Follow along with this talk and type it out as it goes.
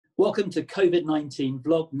Welcome to COVID-19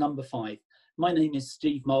 vlog number 5. My name is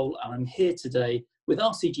Steve Mowle and I'm here today with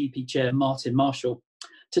RCGP Chair Martin Marshall.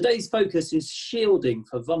 Today's focus is shielding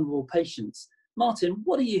for vulnerable patients. Martin,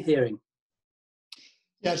 what are you hearing?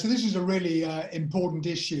 Yeah, so this is a really important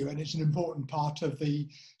issue, and it's an important part of the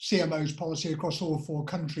CMO's policy across all 4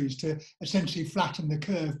 countries to essentially flatten the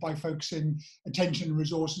curve by focusing attention and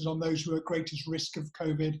resources on those who are at greatest risk of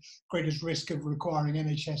COVID, greatest risk of requiring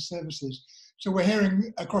NHS services. So we're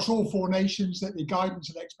hearing across all 4 nations that the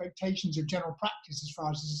guidance and expectations of general practice as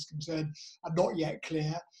far as this is concerned are not yet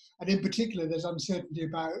clear. And in particular, there's uncertainty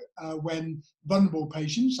about when vulnerable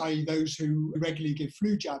patients, i.e. those who regularly give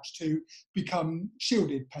flu jabs to, become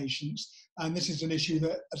shielded patients. And this is an issue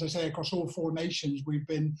that, as I say, across all 4 nations, we've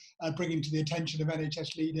been bringing to the attention of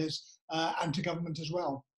NHS leaders and to government as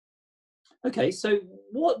well. Okay, so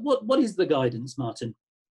what is the guidance, Martin?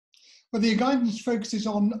 Well, the guidance focuses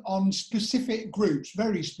on specific groups,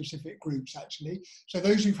 very specific groups actually. So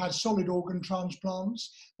those who've had solid organ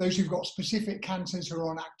transplants, those who've got specific cancers who are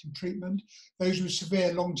on active treatment, those with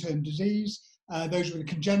severe long-term disease, those with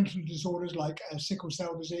congenital disorders like sickle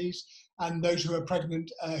cell disease, and those who are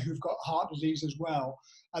pregnant who've got heart disease as well.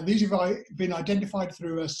 And these have been identified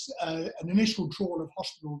through an initial trawl of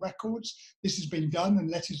hospital records. This has been done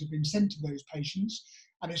and letters have been sent to those patients.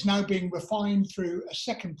 And it's now being refined through a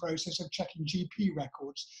second process of checking GP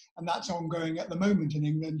records. And that's ongoing at the moment in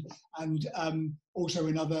England and also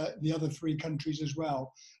in the other 3 countries as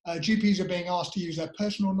well. GPs are being asked to use their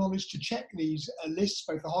personal knowledge to check these lists,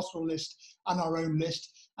 both the hospital list and our own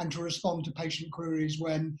list, and to respond to patient queries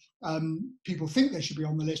when people think they should be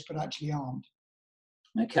on the list but actually aren't.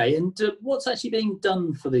 Okay, and what's actually being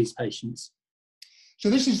done for these patients? So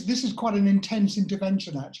this is quite an intense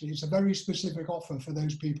intervention actually. It's a very specific offer for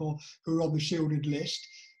those people who are on the shielded list.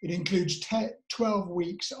 It includes 12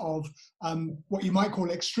 weeks of what you might call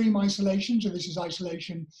extreme isolation. So this is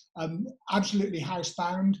isolation absolutely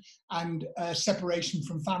housebound and separation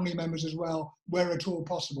from family members as well, where at all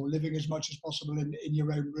possible, living as much as possible in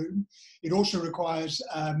your own room. It also requires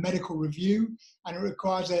medical review, and it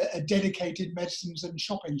requires a dedicated medicines and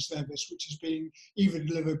shopping service, which is being either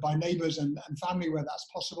delivered by neighbours and family where that's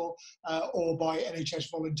possible, or by NHS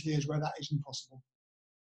volunteers where that isn't possible.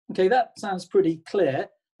 Okay, that sounds pretty clear.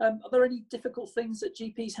 Are there any difficult things that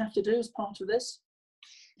GPs have to do as part of this?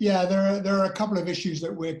 Yeah, there are a couple of issues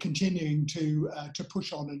that we're continuing to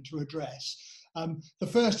push on and to address. The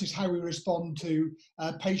first is how we respond to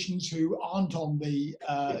patients who aren't on the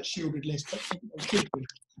shielded list but think they should be.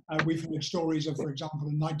 We've heard stories of, for example,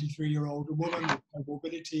 a 93-year-old woman with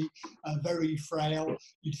morbidity, very frail.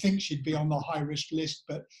 You'd think she'd be on the high-risk list,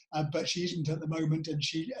 but she isn't at the moment, and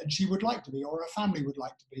she would like to be, or her family would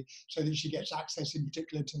like to be, so that she gets access, in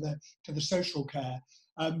particular, to the social care.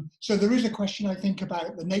 So there is a question, I think,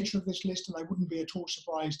 about the nature of this list, and I wouldn't be at all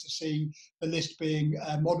surprised to see the list being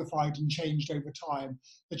modified and changed over time.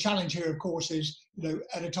 The challenge here, of course, is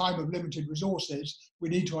at a time of limited resources, we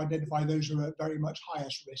need to identify those who are at very much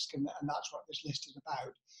highest risk, and that's what this list is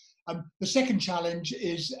about. The second challenge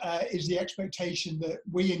is the expectation that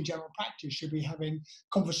we in general practice should be having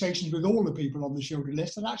conversations with all the people on the shielded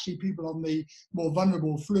list, and actually people on the more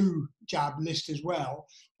vulnerable flu jab list as well,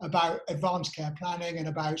 about advanced care planning and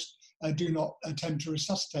about do not attempt to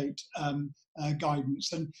resuscitate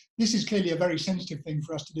guidance. And this is clearly a very sensitive thing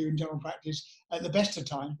for us to do in general practice at the best of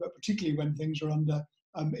times, but particularly when things are under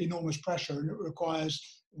enormous pressure, and it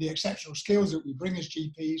requires the exceptional skills that we bring as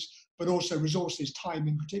GPs, but also resources, time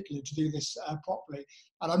in particular, to do this properly.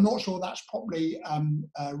 And I'm not sure that's properly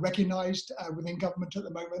recognised within government at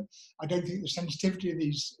the moment. I don't think the sensitivity of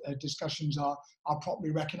these discussions are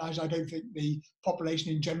properly recognised. I don't think the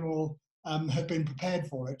population in general have been prepared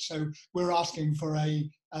for it. So we're asking for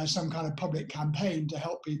some kind of public campaign to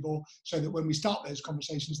help people so that when we start those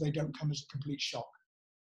conversations, they don't come as a complete shock.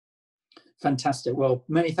 Fantastic. Well,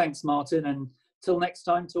 many thanks, Martin. And till next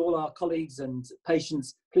time, to all our colleagues and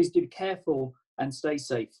patients, please do be careful and stay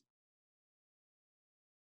safe.